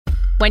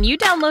When you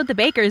download the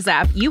Baker's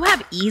app, you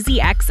have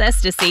easy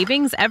access to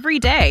savings every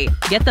day.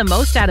 Get the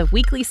most out of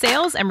weekly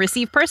sales and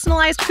receive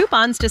personalized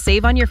coupons to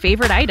save on your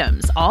favorite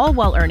items, all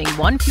while earning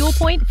 1 fuel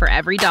point for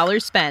every dollar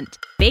spent.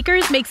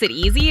 Baker's makes it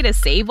easy to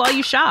save while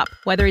you shop,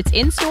 whether it's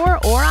in-store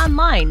or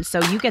online,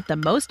 so you get the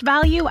most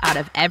value out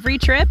of every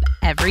trip,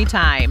 every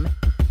time.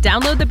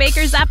 Download the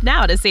Baker's app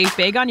now to save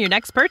big on your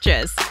next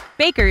purchase.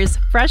 Baker's,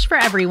 fresh for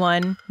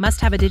everyone. Must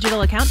have a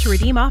digital account to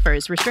redeem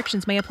offers.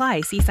 Restrictions may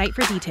apply. See site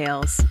for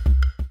details.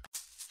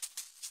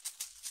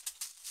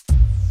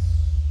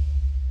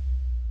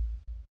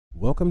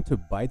 Welcome to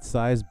Bite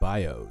Size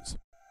Bios.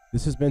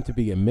 This is meant to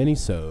be a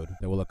mini-sode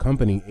that will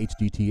accompany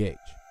HDTH.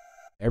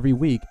 Every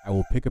week, I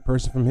will pick a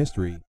person from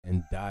history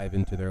and dive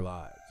into their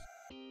lives.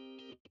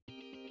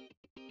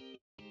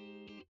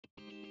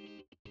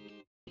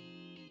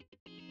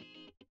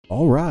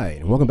 All right,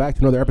 and welcome back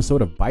to another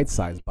episode of Bite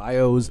Size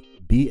Bios,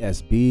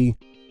 BSB.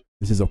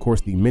 This is, of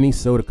course, the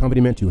mini-sode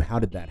accompaniment to How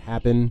Did That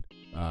Happen?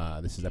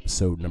 This is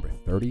episode number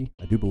 30,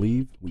 I do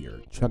believe. We are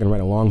chugging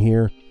right along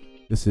here.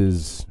 This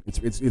is,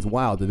 it's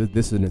wild.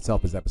 This in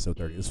itself is episode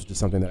 30. This was just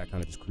something that I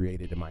kind of just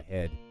created in my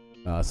head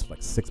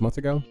like 6 months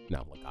ago.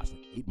 No, like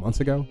 8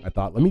 months ago. I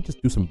thought, let me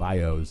just do some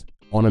bios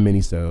on a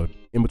mini-sode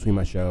in between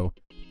my show.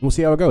 And we'll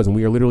see how it goes. And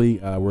we are literally,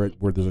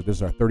 this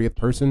is our 30th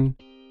person.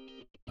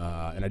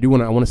 And I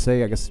want to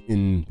say, I guess,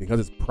 because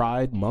it's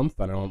Pride Month,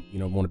 I don't,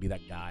 want to be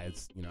that guy.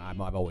 It's, I've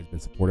always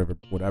been supportive of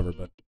whatever,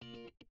 but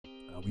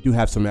we do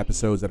have some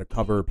episodes that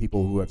cover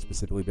people who have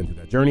specifically been through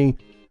that journey.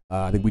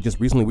 I think we just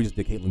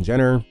did Caitlyn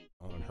Jenner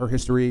on her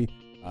history.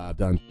 I've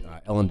done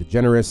Ellen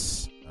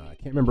DeGeneres. I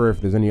can't remember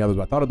if there's any others,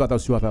 but I thought about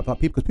those two. I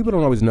thought because people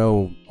don't always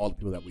know all the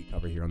people that we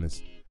cover here on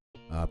this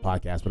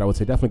podcast, but I would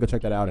say definitely go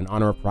check that out in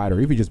honor of Pride, or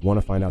if you just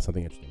want to find out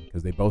something interesting,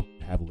 because they both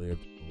have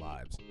lived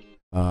lives.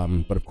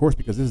 But of course,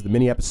 because this is the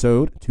mini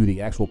episode to the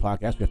actual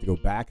podcast, we have to go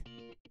back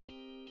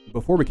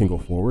before we can go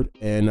forward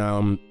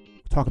and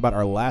talk about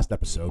our last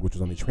episode, which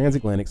was on the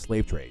transatlantic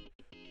slave trade,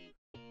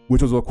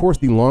 which was, of course,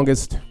 the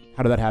longest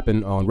How Did That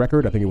Happen on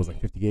record. I think it was like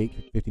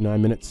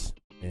 59 minutes,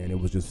 and it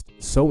was just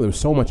there was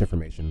so much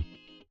information,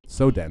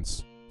 so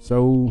dense,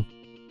 so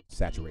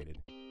saturated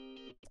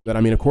that,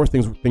 of course,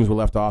 things were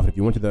left off. If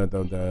you went to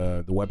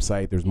the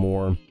website, there's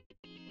more.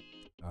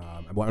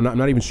 I'm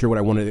not even sure what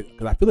I wanted,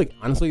 because I feel like,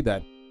 honestly,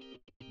 that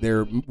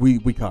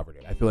we covered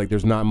it. I feel like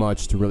there's not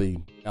much to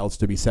really else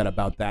to be said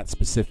about that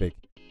specific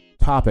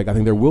topic. I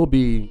think there will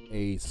be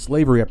a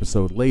slavery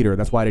episode later.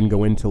 That's why I didn't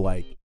go into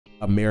like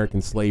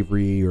American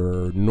slavery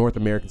or North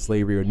American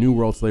slavery or New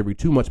World slavery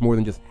too much more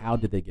than just how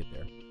did they get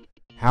there?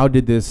 How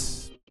did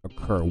this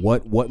occur?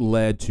 What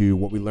led to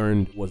what we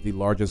learned was the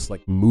largest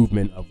like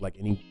movement of like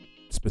any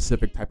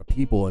specific type of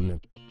people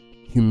in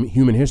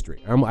human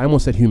history. I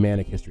almost said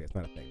humanic history. It's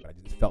not a thing, but I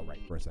just felt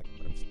right for a second.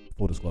 But I'm just,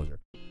 full disclosure.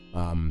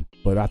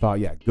 But I thought,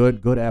 yeah,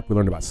 good app. We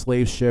learned about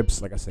slave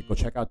ships. Like I said, go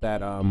check out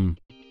that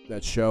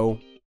show.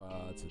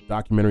 It's a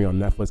documentary on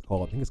Netflix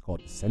called, I think it's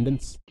called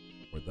Descendants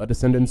or The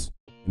Descendants.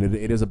 And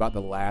it is about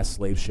the last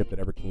slave ship that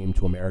ever came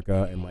to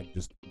America, and like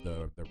just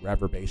the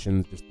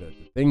reverberations, just the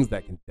things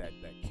that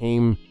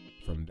came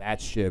from that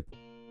ship.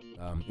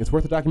 It's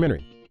worth a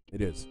documentary.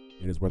 It is.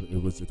 It's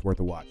worth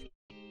a watch.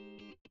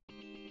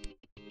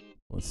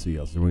 Let's see.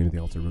 Is there anything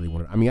else I really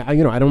wanted?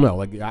 I don't know.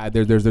 Like,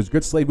 there's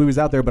good slave movies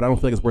out there, but I don't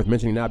feel like it's worth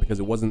mentioning now because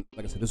it wasn't.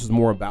 Like I said, this was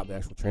more about the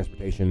actual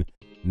transportation,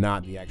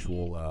 not the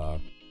actual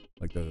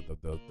like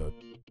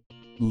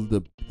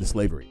the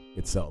slavery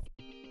itself.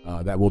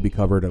 That will be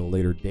covered at a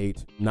later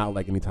date, not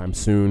like anytime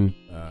soon.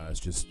 It's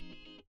just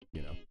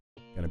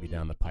gonna be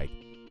down the pike.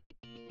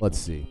 Let's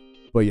see.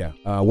 But yeah,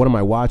 what am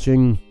I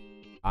watching?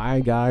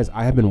 I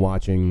have been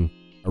watching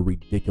a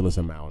ridiculous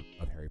amount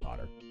of Harry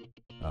Potter.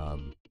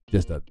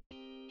 Just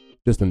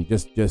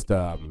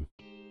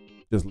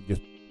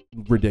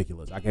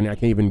ridiculous. I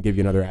can't even give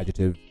you another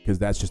adjective because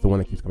that's just the one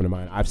that keeps coming to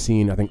mind. I've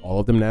seen, I think, all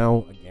of them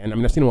now. Again,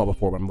 I've seen them all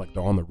before, but I'm like,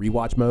 they're on the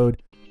rewatch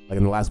mode. Like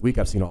in the last week,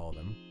 I've seen all of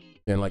them.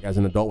 And like as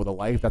an adult with a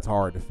life, that's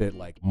hard to fit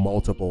like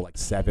multiple, like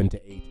 7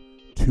 to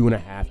 8,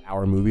 2.5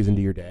 hour movies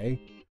into your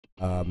day.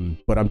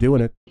 But I'm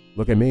doing it.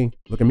 Look at me,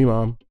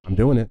 Mom. I'm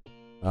doing it.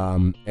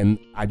 And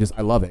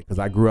I love it because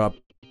I grew up.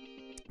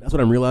 That's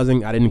what I'm realizing.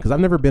 Because I've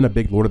never been a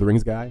big Lord of the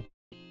Rings guy,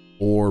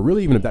 or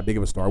really even that big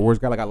of a Star Wars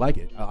guy. Like I like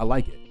it. I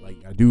like it.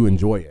 Like I do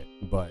enjoy it,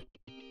 but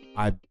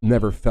I've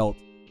never felt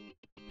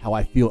how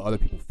I feel other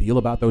people feel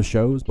about those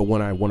shows. But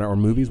when I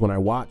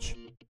watch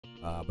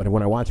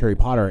Harry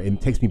Potter,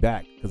 it takes me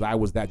back because I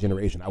was that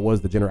generation. I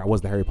was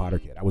the Harry Potter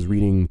kid. I was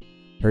reading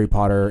Harry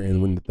Potter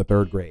in the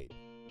 3rd grade.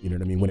 You know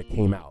what I mean? When it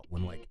came out,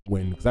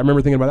 because I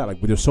remember thinking about that.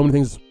 Like, there's so many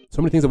things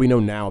that we know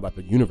now about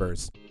the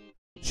universe.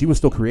 She was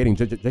still creating.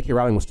 J.K.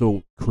 Rowling was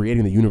still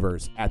creating the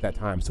universe at that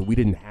time. So we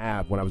didn't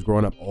have, when I was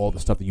growing up, all the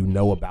stuff that you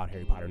know about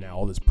Harry Potter now.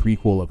 All this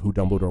prequel of who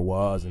Dumbledore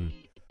was and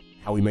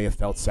how he may have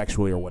felt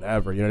sexually or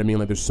whatever. You know what I mean?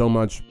 Like, there's so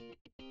much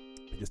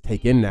to just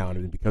take in now,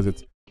 and because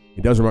it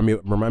does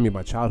remind me of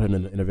my childhood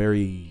in a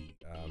very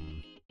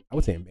I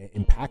would say,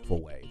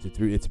 impactful way.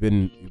 It's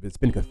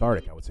been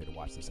cathartic, I would say, to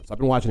watch this stuff. So I've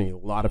been watching a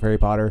lot of Harry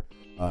Potter.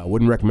 I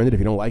wouldn't recommend it if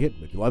you don't like it,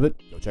 but if you love it,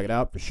 go check it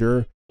out for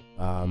sure.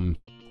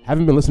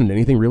 Haven't been listening to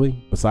anything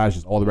really besides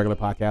just all the regular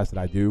podcasts that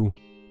I do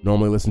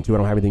normally listen to. I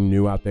don't have anything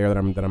new out there that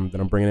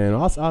I'm bringing in.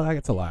 Also, I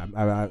get to lie.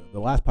 The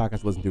last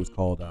podcast I listened to was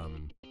called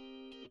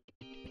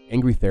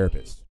Angry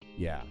Therapist.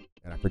 Yeah,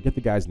 and I forget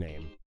the guy's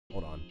name.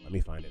 Hold on, let me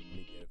find it.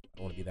 I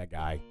don't want to be that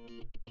guy.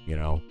 You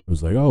know, it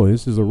was like, oh,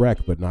 this is a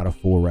wreck, but not a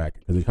full wreck,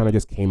 because it kind of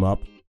just came up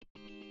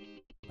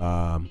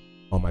on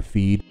my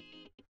feed.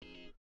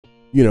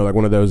 You know, like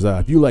one of those,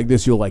 if you like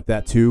this, you'll like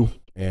that too.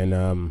 And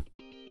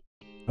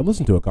I've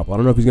listened to a couple. I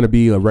don't know if he's going to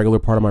be a regular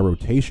part of my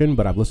rotation,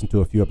 but I've listened to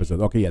a few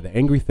episodes. Okay, yeah, the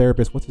Angry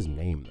Therapist. What's his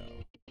name,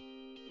 though?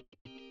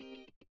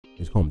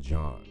 Let's call him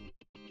John.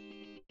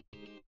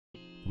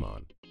 Come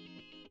on.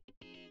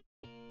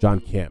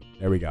 John Kim.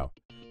 There we go.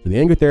 So the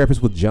Angry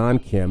Therapist with John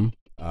Kim.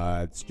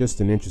 It's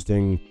just an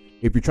interesting...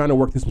 If you're trying to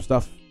work through some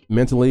stuff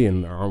mentally,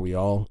 and aren't we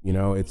all, you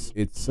know, it's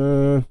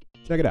check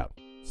it out.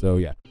 So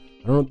yeah,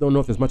 I don't know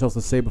if there's much else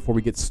to say before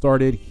we get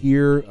started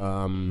here.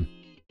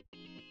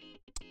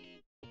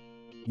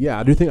 Yeah,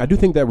 I do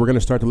think that we're gonna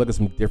start to look at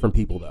some different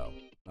people though.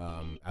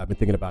 I've been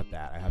thinking about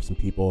that. I have some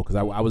people because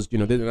I was, you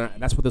know,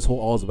 that's what this whole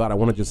all is about. I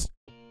want to just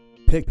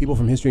pick people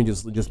from history and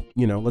just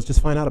you know, let's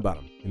just find out about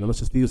them. You know, let's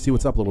just see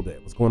what's up a little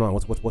bit. What's going on?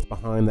 What's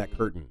behind that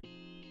curtain?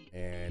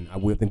 And I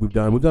think we've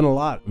done a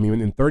lot. I mean,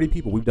 in 30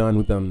 people, we've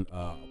done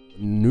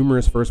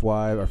numerous first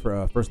wives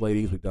or first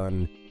ladies. We've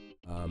done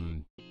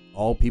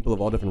all people of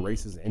all different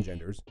races and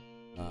genders,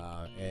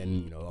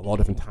 and you know, of all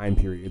different time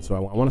periods. So I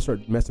want to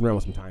start messing around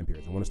with some time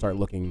periods. I want to start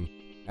looking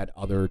at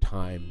other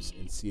times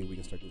and see if we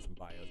can start doing some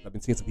bios. I've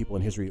been seeing some people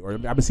in history, or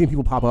I've been seeing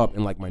people pop up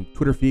in like my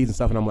Twitter feeds and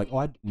stuff, and I'm like, oh,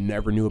 I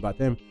never knew about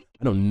them.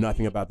 I know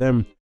nothing about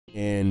them,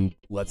 and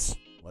let's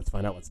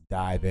find out. Let's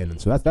dive in.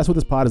 And so that's what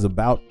this pod is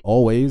about.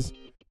 Always.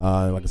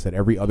 Like I said,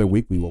 every other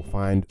week we will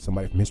find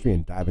somebody from history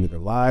and dive into their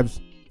lives.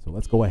 So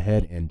let's go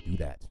ahead and do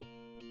that.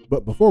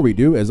 But before we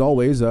do, as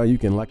always, you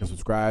can like and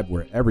subscribe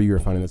wherever you're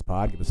finding this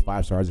pod. Give us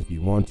 5 stars if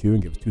you want to,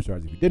 and give us 2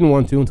 stars if you didn't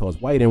want to, and tell us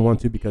why you didn't want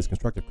to, because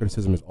constructive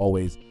criticism is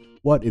always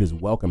what it is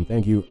welcome.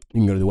 Thank you.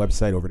 You can go to the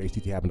website over at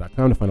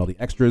htthappen.com to find all the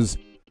extras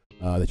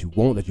that you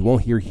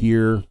won't hear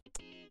here.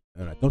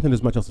 And I don't think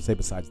there's much else to say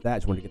besides that.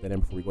 Just wanted to get that in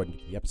before we go ahead and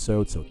get to the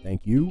episode. So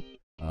thank you.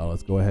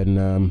 Let's go ahead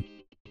and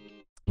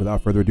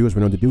without further ado, as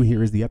we're known to do,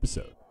 here is the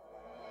episode.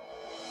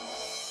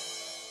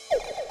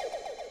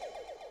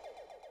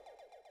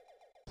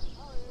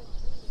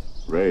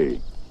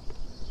 Ray,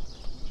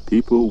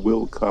 people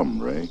will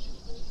come, Ray.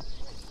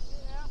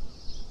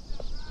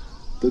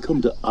 They'll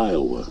come to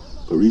Iowa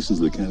for reasons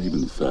they can't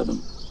even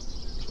fathom.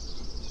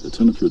 They'll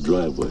turn up your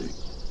driveway,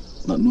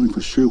 not knowing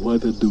for sure why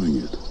they're doing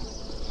it.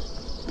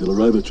 They'll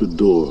arrive at your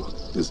door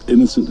as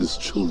innocent as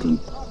children,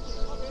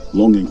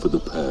 longing for the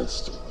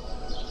past.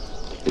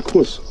 Of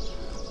course,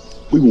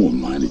 we won't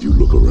mind if you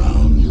look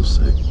around, you'll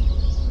say.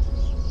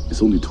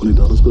 It's only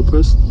 $20 per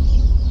person.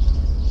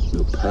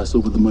 They'll pass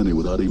over the money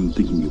without even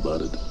thinking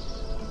about it.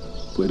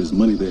 For it is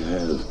money they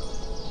have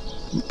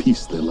and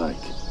peace they like.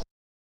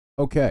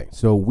 Okay,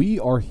 so we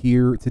are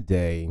here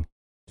today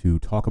to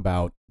talk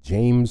about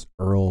James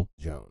Earl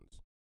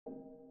Jones.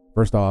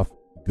 First off,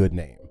 good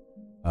name.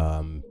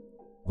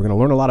 We're going to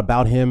learn a lot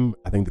about him.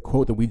 I think the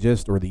quote that we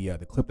just, or the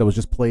clip that was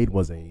just played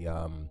was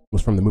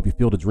from the movie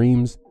Field of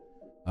Dreams.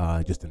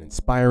 Just an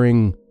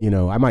inspiring, you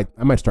know, I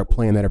might start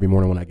playing that every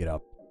morning when I get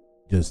up.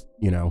 Just,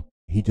 you know,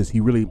 he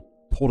really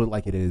told it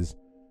like it is.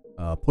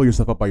 Pull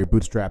yourself up by your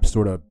bootstraps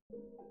sort of,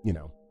 you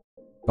know,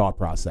 thought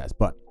process.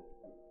 But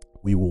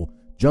we will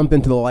jump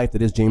into the life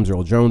that is James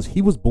Earl Jones.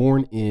 He was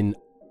born in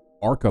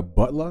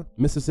Arkabutla,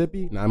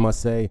 Mississippi. Now I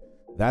must say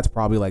that's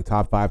probably like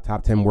top 5,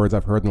 top 10 words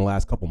I've heard in the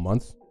last couple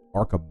months.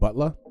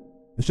 Arkabutla.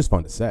 It's just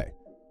fun to say.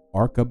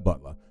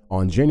 Arkabutla.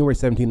 On January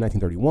 17,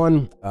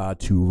 1931,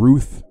 to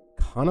Ruth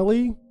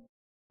Connolly,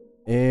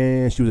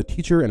 and she was a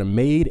teacher and a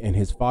maid, and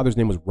his father's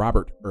name was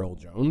Robert Earl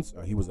Jones.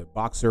 He was a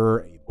boxer,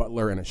 a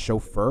butler, and a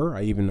chauffeur.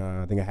 I even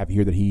think I have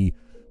here that he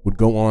would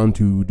go on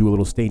to do a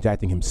little stage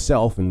acting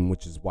himself, and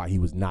which is why he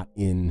was not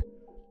in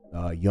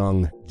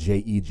young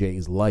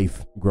J.E.J.'s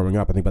life growing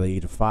up. I think by the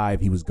age of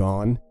 5 he was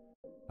gone,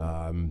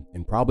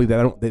 and probably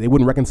they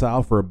wouldn't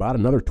reconcile for about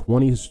another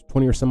 20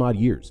 or some odd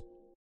years.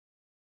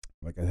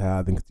 Like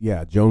I think,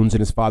 yeah, Jones and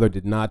his father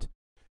did not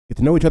get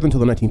to know each other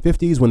until the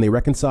 1950s when they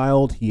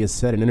reconciled. He has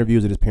said in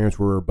interviews that his parents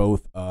were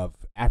both of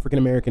African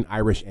American,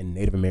 Irish, and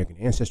Native American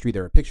ancestry.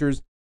 There are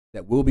pictures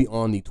that will be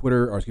on the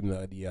Twitter, or excuse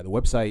me, the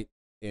website,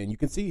 and you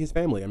can see his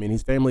family. I mean,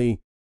 his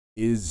family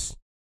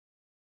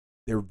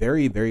they're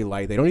very, very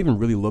light. They don't even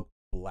really look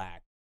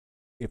black,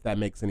 if that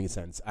makes any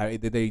sense.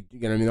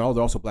 They're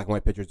also black and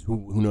white pictures.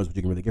 Who knows what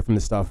you can really get from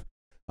this stuff?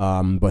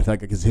 But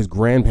like his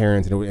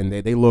grandparents, and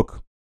they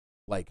look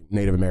like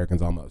Native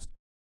Americans almost.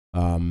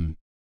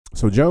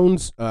 So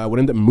Jones would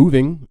end up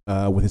moving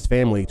with his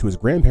family to his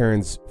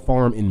grandparents'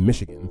 farm in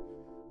Michigan,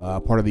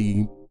 part of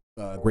the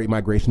Great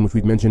Migration, which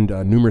we've mentioned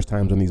numerous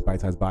times on these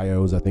bite-sized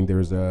bios. I think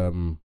there's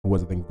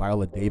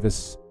Viola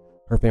Davis.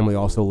 Her family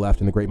also left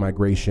in the Great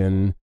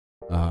Migration.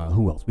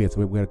 Who else? We had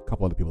a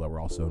couple other people that were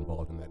also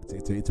involved in that.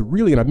 It's a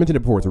really, and I've mentioned it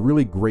before, it's a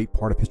really great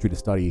part of history to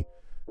study.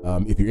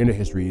 If you're into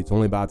history, it's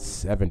only about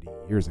 70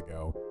 years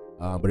ago,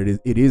 but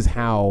it is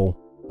how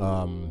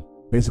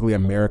basically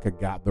America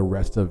got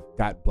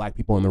black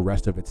people in the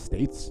rest of its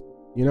states.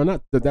 You know,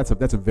 not that's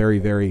a very,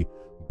 very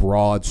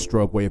broad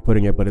stroke way of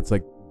putting it, but it's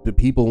like the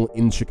people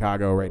in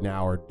Chicago right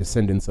now are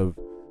descendants of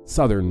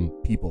Southern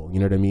people. You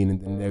know what I mean?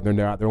 And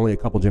they're only a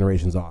couple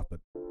generations off. But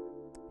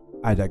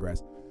I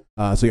digress.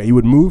 So yeah, he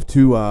would move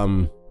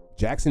to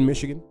Jackson,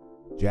 Michigan,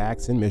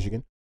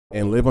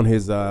 and live on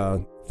his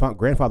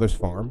grandfather's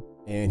farm.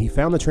 And he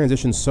found the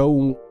transition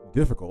so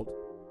difficult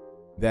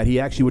that he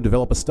actually would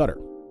develop a stutter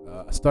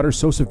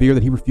so severe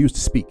that he refused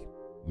to speak.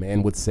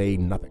 Man would say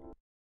nothing.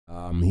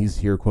 He's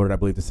here quoted, I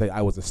believe, to say,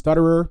 "I was a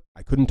stutterer.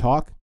 I couldn't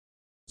talk.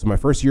 So my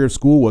first year of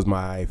school was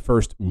my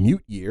first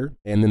mute year,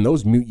 and then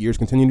those mute years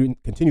continued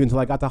until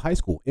I got to high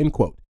school." End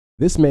quote.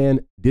 This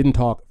man didn't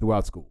talk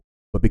throughout school,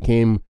 but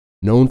became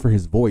known for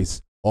his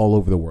voice all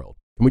over the world.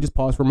 Can we just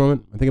pause for a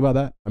moment and think about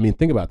that? I mean,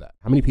 think about that.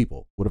 How many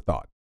people would have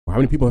thought, or how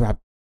many people have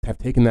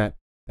taken that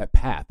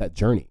path, that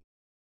journey?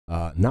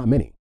 Not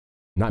many.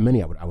 Not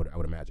many. I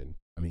would imagine.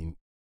 I mean,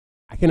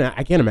 I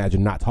can't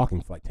imagine not talking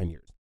for like 10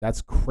 years.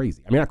 That's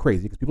crazy. I mean, not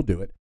crazy because people do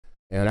it,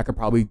 and I could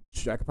probably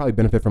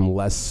benefit from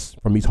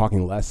me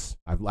talking less.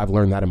 I've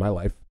learned that in my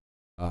life.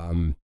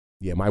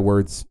 Yeah, my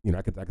words. You know,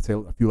 I could say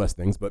a few less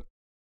things, but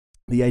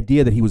the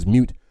idea that he was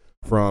mute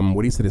from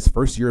what he said his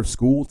first year of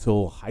school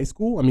till high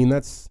school. I mean,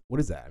 what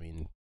is that? I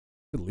mean,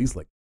 at least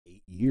like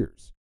 8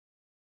 years.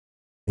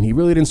 And he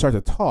really didn't start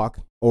to talk,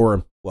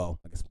 or, well,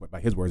 I guess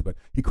by his words, but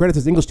he credits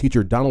his English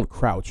teacher, Donald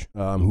Crouch,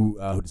 who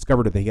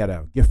discovered that he had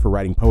a gift for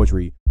writing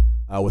poetry,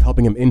 with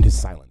helping him end his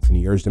silence. And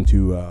he urged him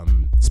to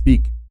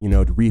speak,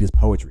 to read his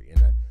poetry.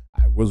 And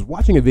I was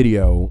watching a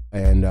video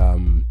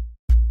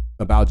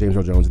about James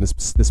Earl Jones and this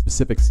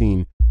specific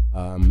scene.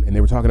 And they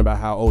were talking about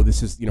how,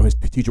 this is, his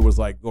teacher was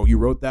like, "Oh, you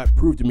wrote that?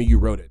 Prove to me you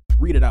wrote it.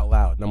 Read it out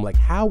loud." And I'm like,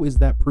 how is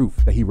that proof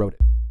that he wrote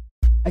it?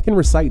 I can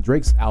recite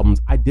Drake's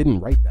albums. I didn't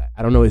write that.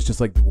 I don't know. It's just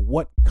like,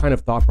 what kind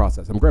of thought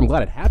process? I'm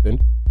glad it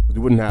happened because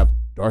we wouldn't have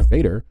Darth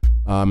Vader.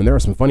 And there are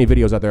some funny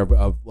videos out there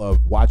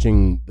of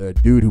watching the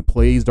dude who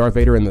plays Darth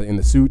Vader in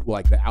the suit,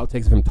 like the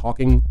outtakes of him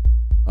talking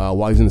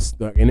while he's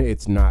in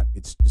it.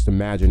 It's just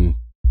imagine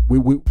we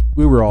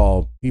were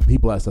all, he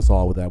blessed us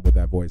all with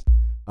that voice.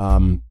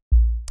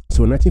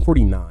 So in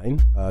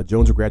 1949,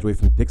 Jones would graduate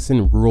from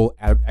Dixon Rural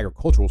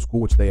Agricultural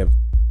School, which they have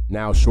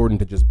now shortened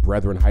to just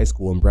Brethren High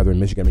School in Brethren,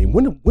 Michigan. I mean,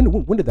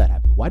 when did that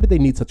happen? Why did they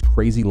need such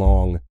crazy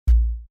long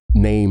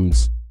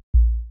names?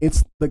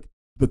 It's like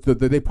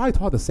they probably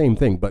taught the same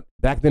thing, but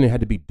back then it had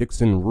to be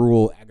Dixon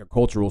Rural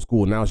Agricultural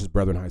School. Now it's just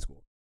Brethren High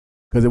School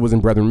because it was in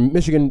Brethren,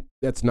 Michigan.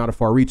 That's not a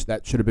far reach.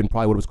 That should have been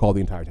probably what it was called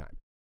the entire time.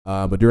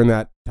 But during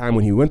that time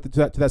when he went to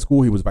that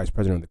school, he was vice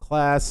president of the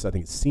class. I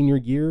think his senior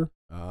year.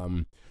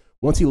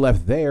 Once he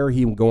left there,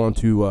 he would go on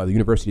to the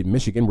University of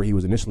Michigan, where he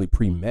was initially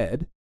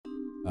pre-med.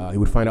 He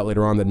would find out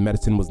later on that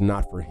medicine was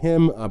not for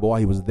him, but while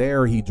he was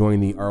there, he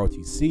joined the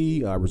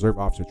ROTC, Reserve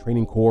Officer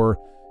Training Corps,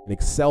 and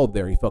excelled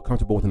there. He felt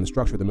comfortable within the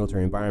structure of the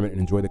military environment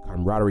and enjoyed the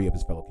camaraderie of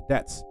his fellow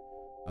cadets.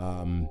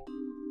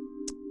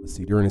 Let's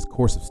see, during his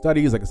course of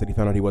studies, like I said, he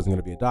found out he wasn't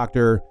going to be a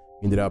doctor.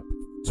 He ended up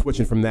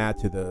switching from that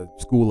to the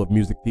School of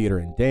Music, Theater,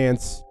 and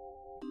Dance.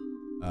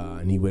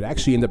 And he would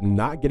actually end up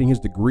not getting his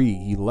degree.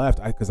 He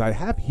left because I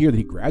have here that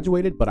he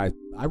graduated, but I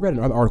read in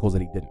other articles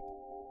that he didn't.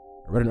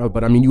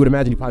 But I mean, you would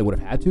imagine he probably would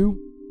have had to,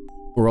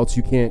 or else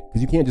you can't,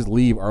 because you can't just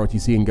leave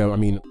ROTC and go. I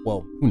mean,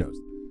 well, who knows?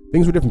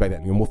 Things were different back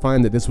then, and we'll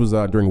find that this was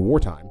during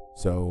wartime,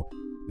 so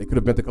they could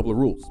have bent a couple of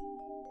rules.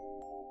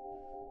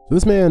 So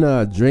this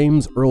man,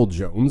 James Earl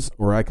Jones,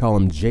 or I call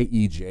him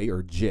JEJ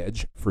or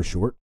Jedge for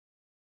short,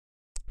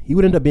 he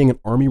would end up being an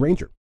Army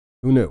Ranger.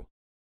 Who knew,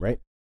 right?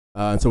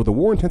 And so with the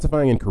war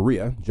intensifying in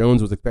Korea,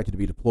 Jones was expected to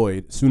be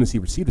deployed as soon as he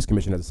received his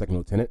commission as a second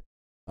lieutenant.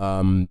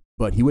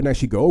 But he wouldn't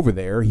actually go over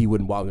there. He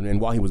would, while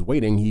he was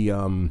waiting, he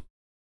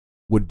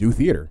would do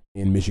theater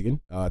in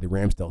Michigan, the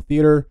Ramsdale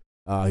Theater.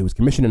 He was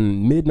commissioned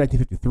in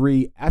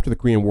mid-1953 after the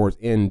Korean War's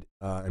end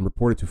and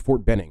reported to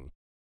Fort Benning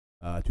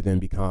to then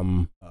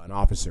become an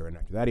officer. And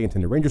after that, he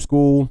attended Ranger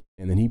School,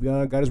 and then he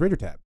got his Ranger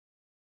tab.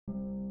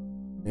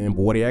 And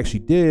what he actually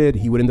did,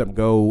 he would end up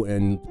go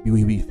and he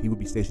would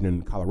be stationed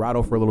in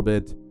Colorado for a little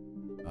bit.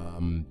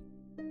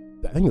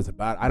 I think it was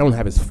I don't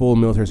have his full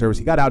military service.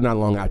 He got out not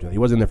long after that. He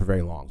wasn't there for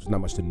very long. So there's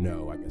not much to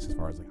know, I guess, as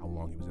far as like how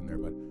long he was in there.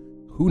 But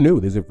who knew?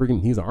 He's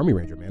an Army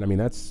Ranger, man. I mean,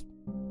 it's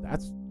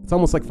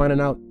almost like finding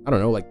out, I don't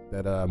know, like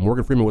that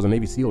Morgan Freeman was a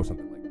Navy SEAL or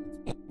something.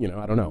 Like,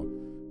 I don't know.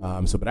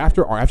 But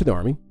after the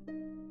Army,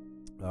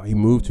 he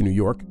moved to New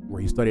York,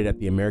 where he studied at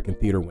the American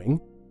Theater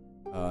Wing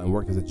and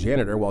worked as a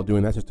janitor while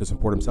doing that just to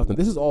support himself. And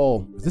this is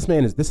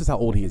how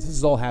old he is. This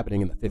is all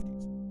happening in the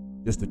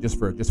 50s,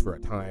 just for a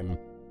time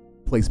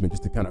placement,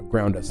 just to kind of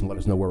ground us and let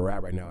us know where we're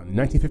at right now. In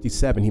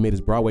 1957, he made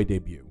his Broadway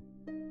debut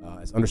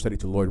as understudy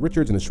to Lloyd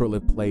Richards in the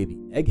short-lived play The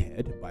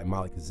Egghead by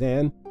Molly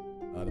Kazan.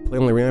 The play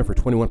only ran for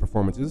 21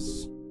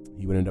 performances.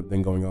 He would end up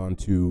then going on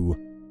to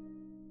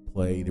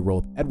play the role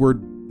of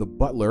Edward the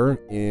Butler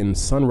in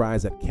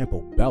Sunrise at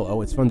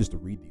Campobello. It's fun just to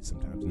read these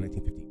sometimes. In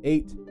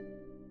 1958,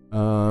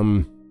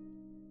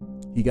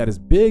 he got his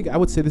I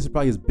would say this is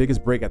probably his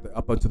biggest break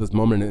up until this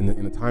moment in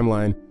the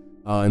timeline.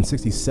 In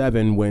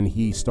 67, when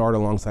he starred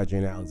alongside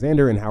Jane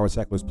Alexander in Howard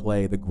Sackler's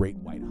play The Great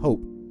White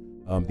Hope,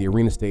 the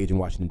arena stage in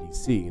Washington,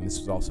 D.C. And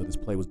this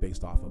play was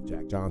based off of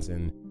Jack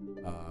Johnson,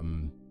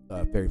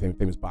 a very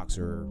famous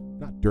boxer,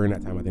 not during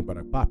that time, I think, but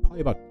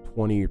probably about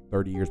 20 or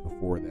 30 years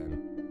before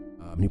then.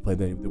 He played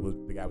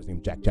the guy was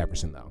named Jack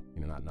Jefferson, though,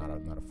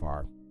 not a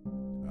far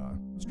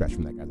stretch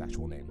from that guy's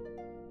actual name.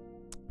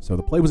 So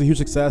the play was a huge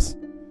success.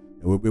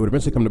 It would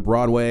eventually come to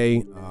Broadway.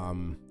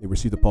 It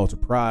received the Pulitzer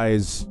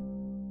Prize.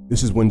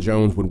 This is when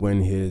Jones would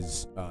win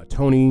his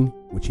Tony,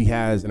 which he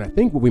has, and I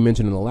think what we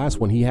mentioned in the last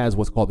one, he has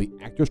what's called the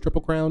Actor's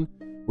Triple Crown,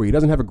 where he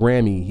doesn't have a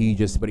Grammy,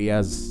 but he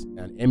has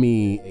an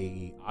Emmy,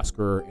 a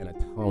Oscar, and a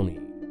Tony.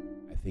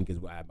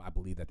 I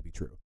believe that to be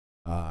true.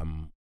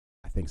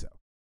 I think so.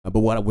 But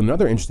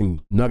another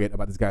interesting nugget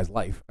about this guy's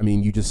life? I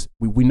mean,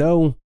 we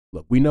know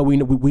he's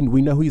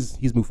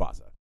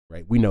Mufasa,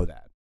 right? We know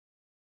that,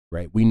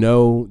 right? We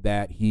know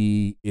that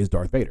he is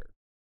Darth Vader.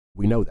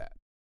 We know that.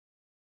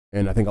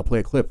 And I think I'll play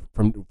a clip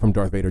from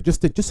Darth Vader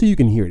just so you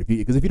can hear it.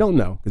 Because if you don't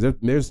know, because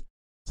there's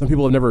some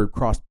people have never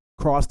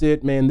crossed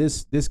it, man.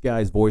 This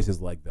guy's voice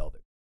is like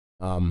velvet.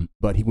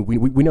 But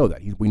we know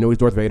that we know he's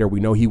Darth Vader. We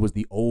know he was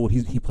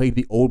he played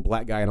the old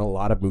black guy in a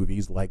lot of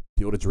movies like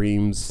Field of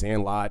Dreams,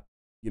 Sandlot,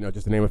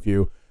 just to name a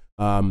few.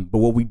 But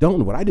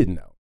what I didn't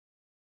know,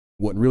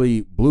 what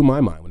really blew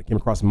my mind when it came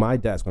across my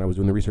desk when I was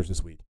doing the research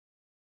this week,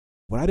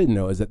 what I didn't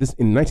know is that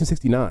in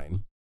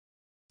 1969,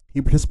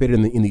 he participated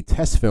in the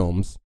test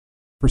films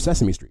for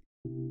Sesame Street.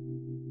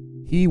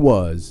 He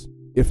was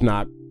in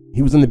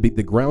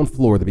the ground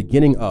floor, the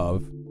beginning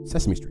of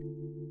Sesame Street.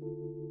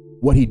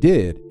 What he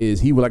did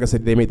is like I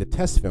said, they made the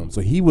test film. So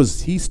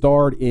he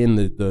starred in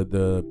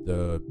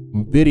the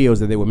videos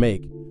that they would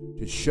make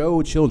to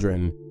show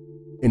children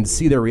and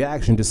see their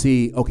reaction to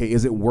see, okay,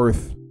 is it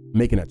worth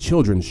making a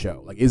children's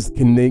show? Like, is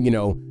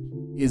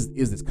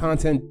this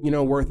content,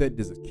 worth it?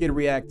 Does a kid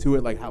react to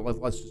it? Like,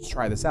 let's just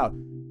try this out.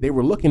 They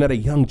were looking at a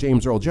young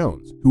James Earl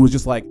Jones who was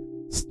just like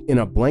in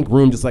a blank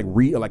room, just like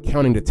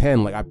counting to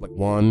 10, like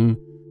 1,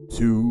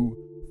 2,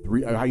 3,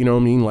 you know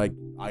what I mean? Like,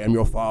 I am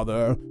your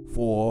father,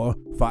 4,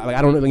 5, like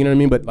I don't know, you know what I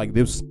mean? But like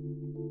this,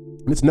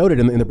 and it's noted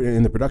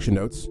in the production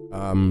notes.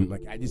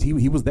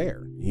 He was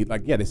there.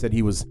 They said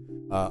he was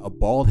a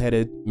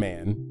bald-headed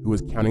man who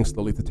was counting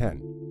slowly to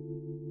 10.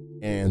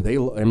 And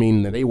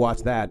they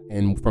watched that,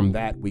 and from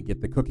that we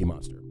get the Cookie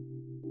Monster,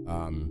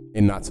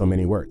 in not so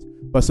many words.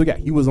 But so yeah,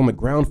 he was on the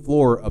ground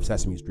floor of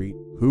Sesame Street.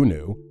 Who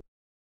knew?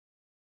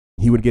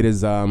 He would get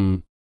his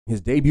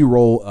debut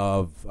role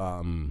of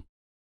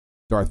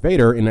Darth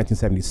Vader in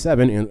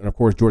 1977, and of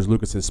course George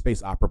Lucas's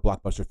space opera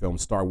blockbuster film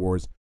Star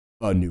Wars: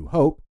 A New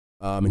Hope.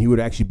 And he would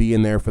actually be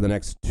in there for the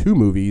next 2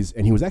 movies,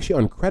 and he was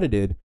actually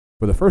uncredited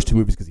for the first 2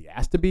 movies because he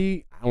asked to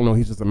be. I don't know.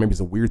 He's just maybe it's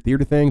a weird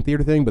theater thing.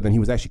 But then he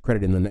was actually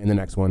credited in the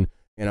next one,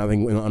 and I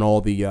think on all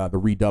the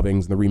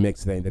redubbings and the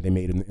remix that they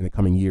made in the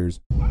coming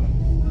years.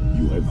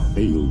 You have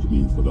failed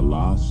me for the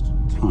last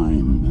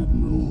time,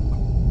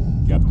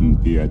 Admiral. Captain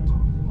Piet.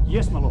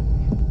 Yes, my lord.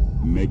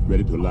 Make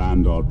ready to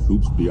land our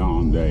troops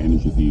beyond their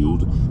energy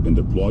field, then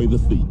deploy the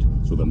fleet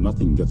so that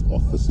nothing gets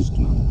off the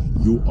system.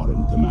 You are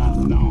in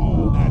command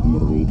now,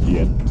 Admiral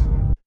Piet.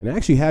 And I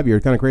actually have here,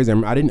 kind of crazy.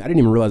 I didn't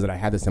even realize that I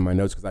had this in my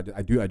notes because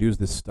I do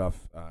this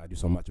stuff. I do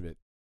so much of it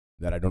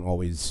that I don't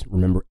always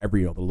remember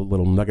every the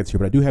little nuggets here.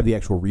 But I do have the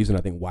actual reason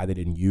I think why they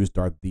didn't use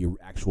the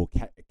actual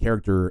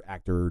character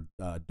actor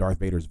Darth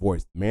Vader's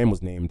voice. The man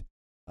was named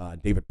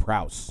David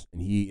Prowse,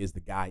 and he is the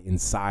guy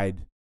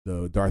inside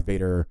the Darth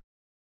Vader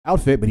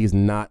outfit, but he's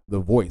not the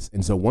voice.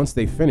 And so once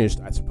they finished,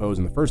 I suppose,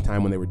 in the first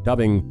time when they were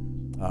dubbing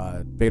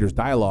Vader's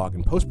dialogue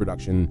in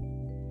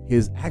post-production,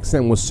 his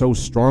accent was so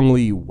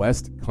strongly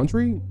West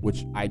Country,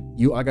 which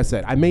like I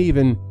said, I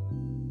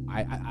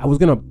was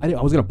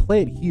gonna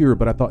play it here,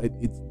 but I thought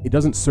it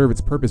doesn't serve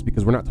its purpose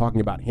because we're not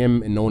talking about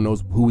him and no one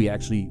knows who he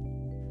actually.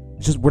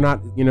 It's just we're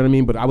not, you know what I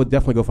mean. But I would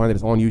definitely go find it.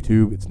 It's on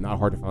YouTube. It's not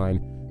hard to find.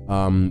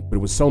 But it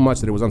was so much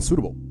that it was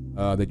unsuitable.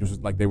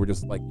 They were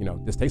just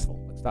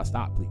distasteful. Like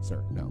stop, please,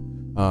 sir. No.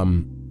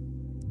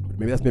 But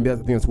maybe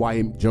that's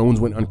why Jones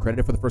went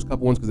uncredited for the first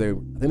couple ones because I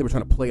think they were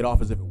trying to play it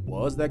off as if it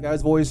was that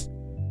guy's voice.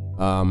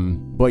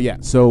 But yeah,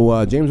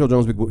 so James Earl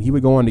Jones, he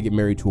would go on to get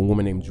married to a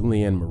woman named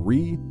Julianne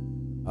Marie.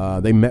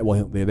 They met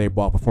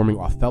while performing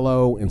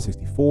Othello in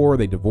 1964.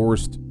 They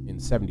divorced in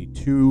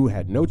 1972,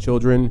 had no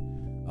children.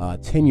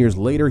 10 years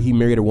later, he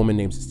married a woman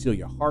named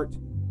Cecilia Hart.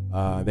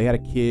 They had a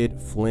kid,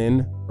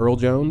 Flynn Earl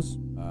Jones.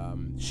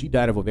 She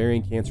died of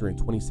ovarian cancer in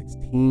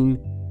 2016.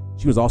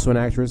 She was also an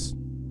actress.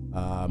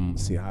 I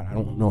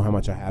don't know how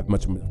much I have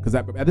because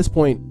at this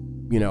point,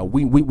 we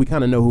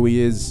kind of know who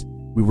he is.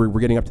 We're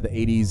getting up to the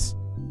 80s.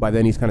 By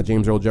then, he's kind of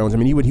James Earl Jones. I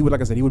mean, he would like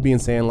I said, he would be in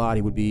Sandlot.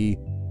 He would be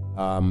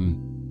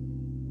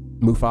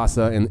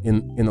Mufasa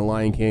in The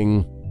Lion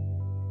King.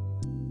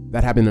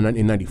 that happened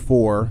in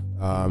 94.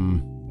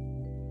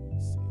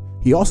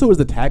 He also was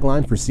the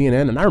tagline for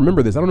CNN, and I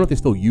remember this. I don't know if they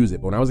still use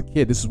it, but when I was a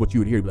kid, this is what you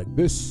would hear. You'd be like,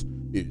 "This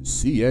is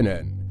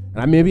CNN."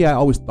 And maybe I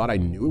always thought I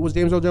knew it was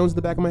James Earl Jones in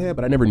the back of my head,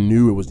 but I never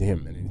knew it was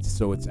him. And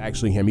so it's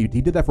actually him. He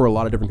did that for a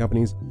lot of different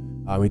companies.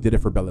 He did it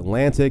for Bell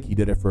Atlantic. He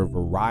did it for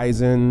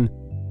Verizon.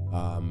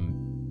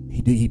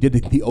 He did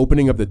the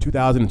opening of the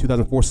 2000 and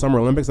 2004 Summer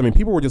Olympics. I mean,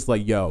 people were just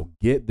like, "Yo,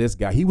 get this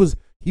guy." He was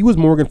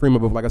Morgan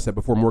Freeman, but like I said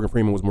before, Morgan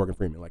Freeman was Morgan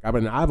Freeman. Like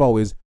I've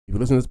always, if you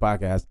listen to this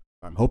podcast,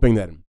 I'm hoping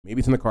that maybe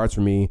it's in the cards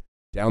for me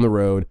down the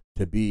road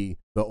to be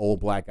the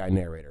old black guy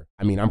narrator.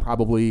 I mean, I'm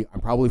probably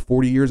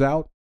 40 years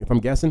out, if I'm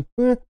guessing,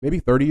 maybe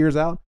 30 years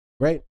out,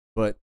 right?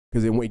 But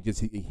because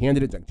he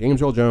handed it to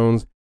James Earl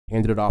Jones,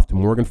 handed it off to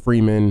Morgan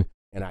Freeman,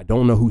 and I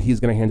don't know who he's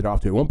going to hand it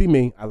off to. It won't be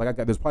me.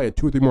 There's probably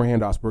 2 or 3 more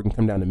handoffs where it can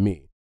come down to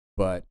me.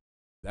 But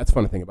that's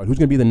fun to think about. Who's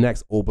going to be the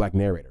next old black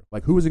narrator?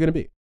 Like, who is it going to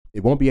be?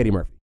 It won't be Eddie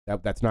Murphy.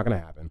 That's not going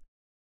to happen.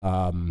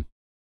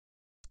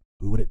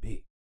 Who would it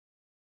be?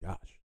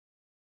 Gosh,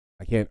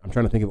 I'm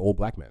trying to think of old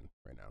black men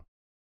right now,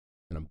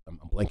 and I'm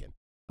blanking.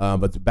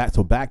 But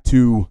back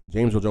to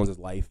James Earl Jones's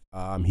life.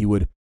 He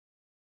would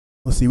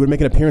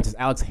make an appearance as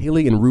Alex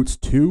Haley in Roots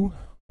 2.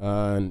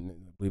 I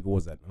believe, what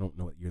was that? I don't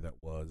know what year that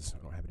was.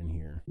 I don't have it in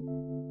here.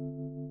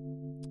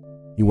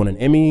 He won an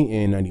Emmy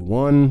in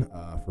 91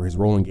 for his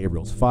role in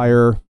Gabriel's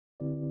Fire.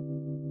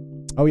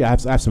 Oh yeah,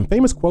 I have some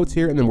famous quotes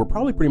here, and then we're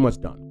probably pretty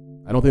much done.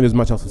 I don't think there's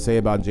much else to say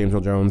about James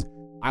Earl Jones.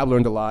 I've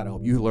learned a lot. I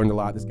hope you learned a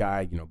lot. This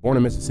guy, born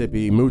in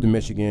Mississippi, moved to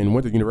Michigan,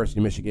 went to the University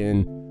of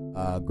Michigan,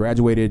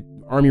 graduated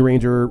Army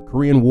Ranger,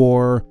 Korean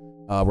War,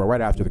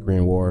 right after the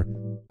Korean War,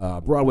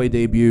 Broadway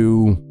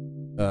debut,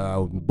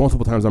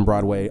 multiple times on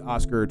Broadway,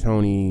 Oscar,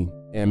 Tony,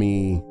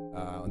 Emmy,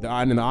 and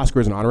the Oscar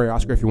is an honorary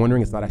Oscar. If you're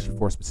wondering, it's not actually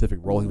for a specific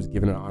role. He was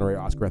given an honorary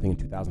Oscar, I think, in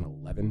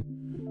 2011.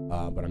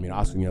 But I mean,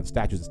 Oscar, the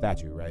statue's a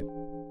statue, right?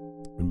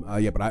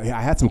 But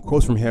I had some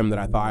quotes from him that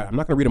I thought, I'm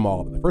not going to read them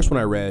all, but the first one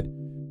I read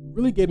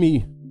really gave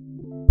me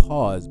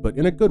pause, but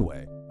in a good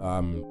way.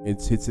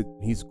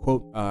 He's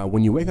quote,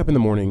 "When you wake up in the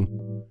morning,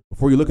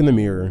 before you look in the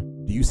mirror,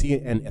 do you see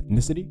an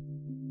ethnicity?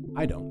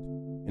 I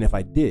don't. And if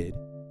I did,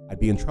 I'd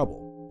be in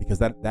trouble, because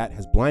that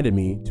has blinded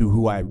me to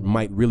who I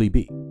might really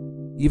be.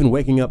 Even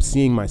waking up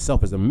seeing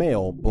myself as a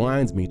male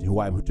blinds me to who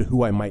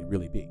I might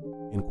really be."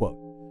 End quote.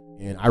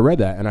 And I read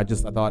that, and I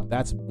thought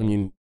that's,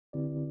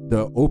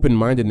 the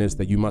open-mindedness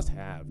that you must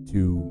have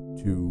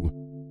to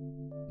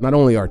not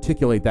only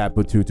articulate that,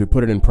 but to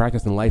put it in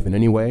practice in life in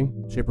any way,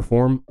 shape, or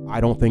form. I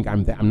don't think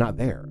I'm not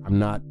there.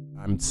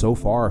 I'm so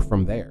far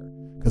from there.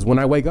 Because when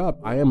I wake up,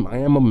 I am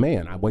a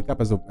man. I wake up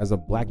as a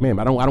black man.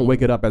 I don't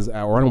wake it up as,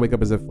 or I don't wake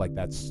up as if like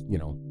that's,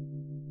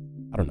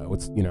 I don't know.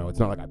 It's it's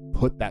not like I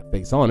put that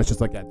face on. It's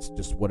just like that's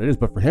just what it is.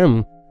 But for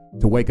him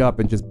to wake up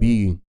and just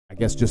be, I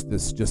guess, just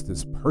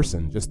this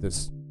person, just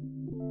this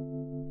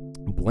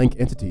blank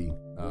entity,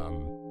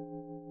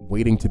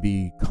 waiting to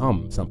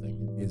become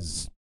something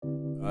is,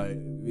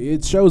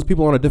 it shows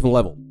people on a different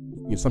level.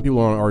 Some people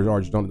are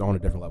just on a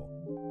different level.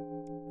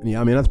 And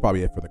yeah, that's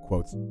probably it for the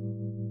quotes.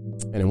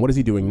 And then what is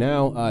he doing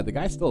now? The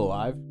guy's still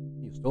alive.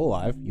 He's still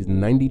alive. He's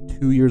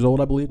 92 years old,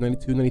 I believe.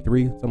 92,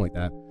 93, something like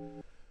that.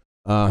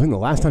 I think the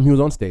last time he was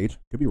on stage,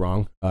 could be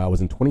wrong,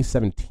 was in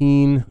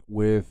 2017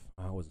 with,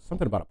 was it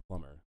something about a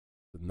plumber?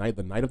 The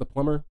night of the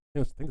plumber?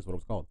 I think that's what it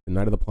was called. The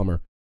Night of the Plumber.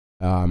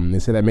 They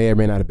say that may or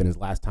may not have been his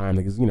last time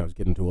because, it's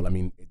getting too old.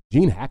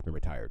 Gene Hackman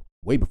retired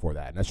way before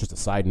that. And that's just a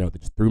side note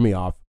that just threw me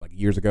off like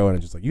years ago. And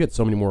it's just like, you had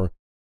so many more,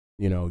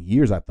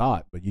 years I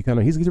thought, but you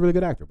he's a really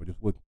good actor. But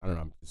I don't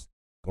know, I'm just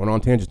going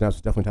on tangents now. So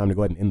it's definitely time to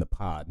go ahead and end the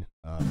pod.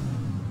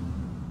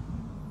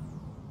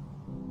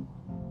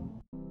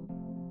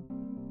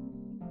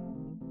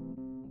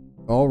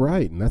 All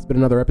right. And that's been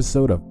another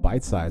episode of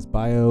Bite Size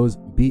Bios,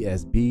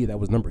 BSB. That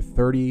was number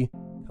 30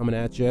 coming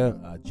at you.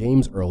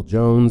 James Earl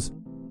Jones.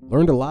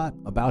 Learned a lot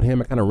about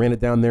him. I kind of ran it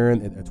down there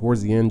and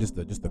towards the end, just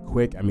a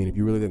quick. If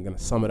you really going to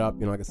sum it up,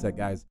 like I said,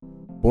 guys,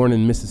 born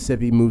in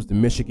Mississippi, moves to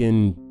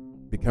Michigan,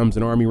 becomes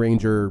an Army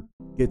Ranger,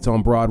 gets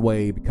on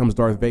Broadway, becomes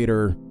Darth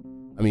Vader.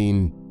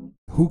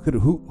 Who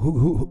could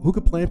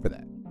plan for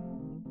that?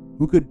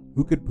 Who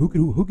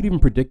could even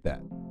predict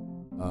that?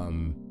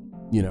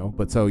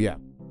 But so yeah,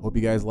 hope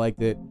you guys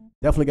liked it.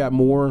 Definitely got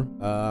more.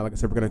 Like I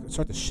said, we're gonna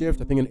start to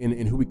shift. I think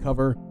in who we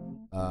cover.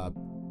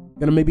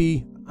 Gonna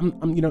maybe.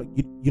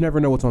 You never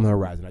know what's on the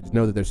horizon. I just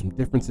know that there's some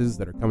differences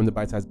that are coming to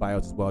Bite-Sized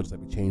Bios as well, just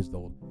like we changed the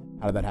old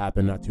How Did That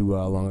Happen not too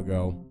long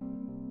ago.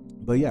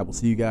 But yeah, we'll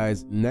see you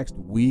guys next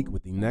week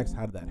with the next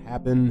How Did That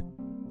Happen.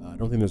 I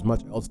don't think there's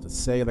much else to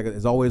say. Like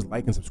as always,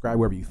 like and subscribe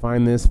wherever you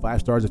find this. 5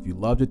 stars if you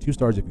loved it, 2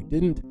 stars if you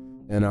didn't,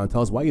 and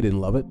tell us why you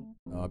didn't love it,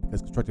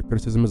 because constructive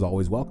criticism is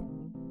always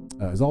welcome.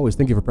 As always,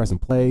 thank you for pressing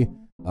play.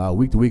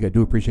 Week to week, I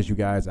do appreciate you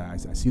guys. I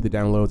see the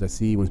downloads. I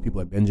see when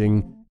people are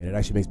binging, and it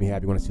actually makes me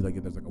happy when I see like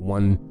if there's like a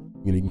one.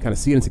 You can kind of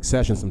see it in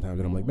succession sometimes,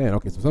 and I'm like, man,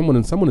 okay, so someone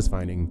is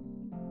finding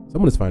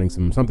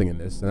something in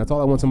this, and that's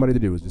all I want somebody to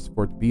do is just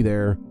for it to be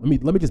there.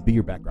 Let me just be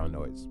your background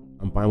noise.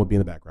 I'm fine with being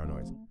the background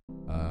noise.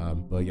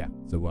 But yeah,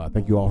 so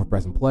thank you all for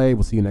pressing play.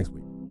 We'll see you next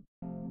week.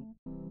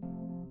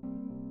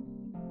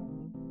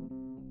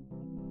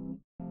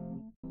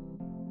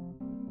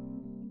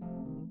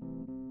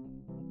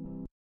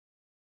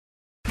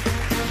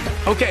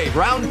 Okay,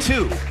 round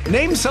two.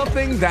 Name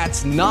something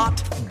that's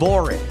not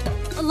boring.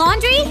 A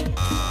laundry?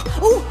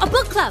 Ooh, a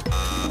book club.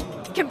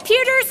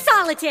 Computer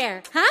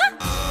solitaire, huh?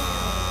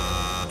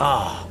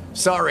 Ah,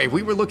 sorry,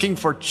 we were looking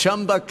for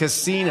Chumba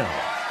Casino.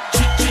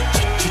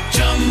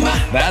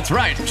 That's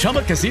right,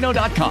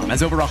 ChumbaCasino.com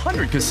has over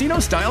 100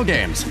 casino-style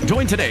games.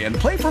 Join today and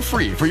play for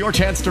free for your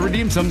chance to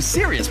redeem some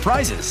serious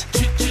prizes.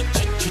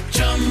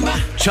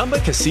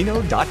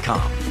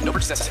 ChumbaCasino.com. No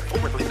purchase necessary.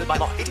 Void where prohibited by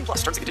law. 18+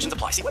 terms and conditions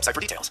apply. See website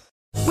for details.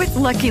 With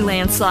Lucky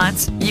Land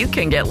Slots, you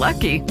can get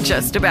lucky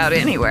just about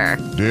anywhere.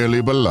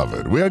 Dearly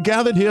beloved, we are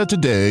gathered here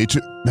today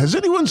to... Has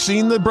anyone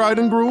seen the bride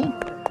and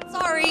groom?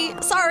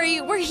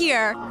 Sorry, we're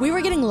here. We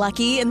were getting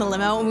lucky in the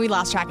limo and we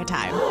lost track of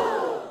time.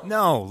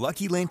 No,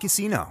 Lucky Land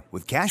Casino,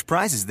 with cash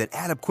prizes that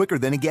add up quicker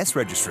than a guest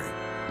registry.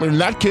 In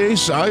that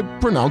case, I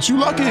pronounce you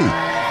lucky.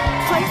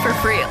 Play for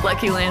free at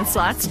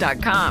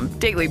LuckyLandSlots.com.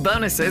 Daily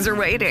bonuses are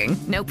waiting.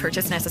 No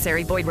purchase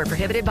necessary. Void where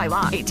prohibited by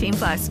law.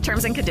 18+.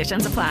 Terms and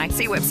conditions apply.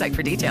 See website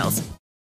for details.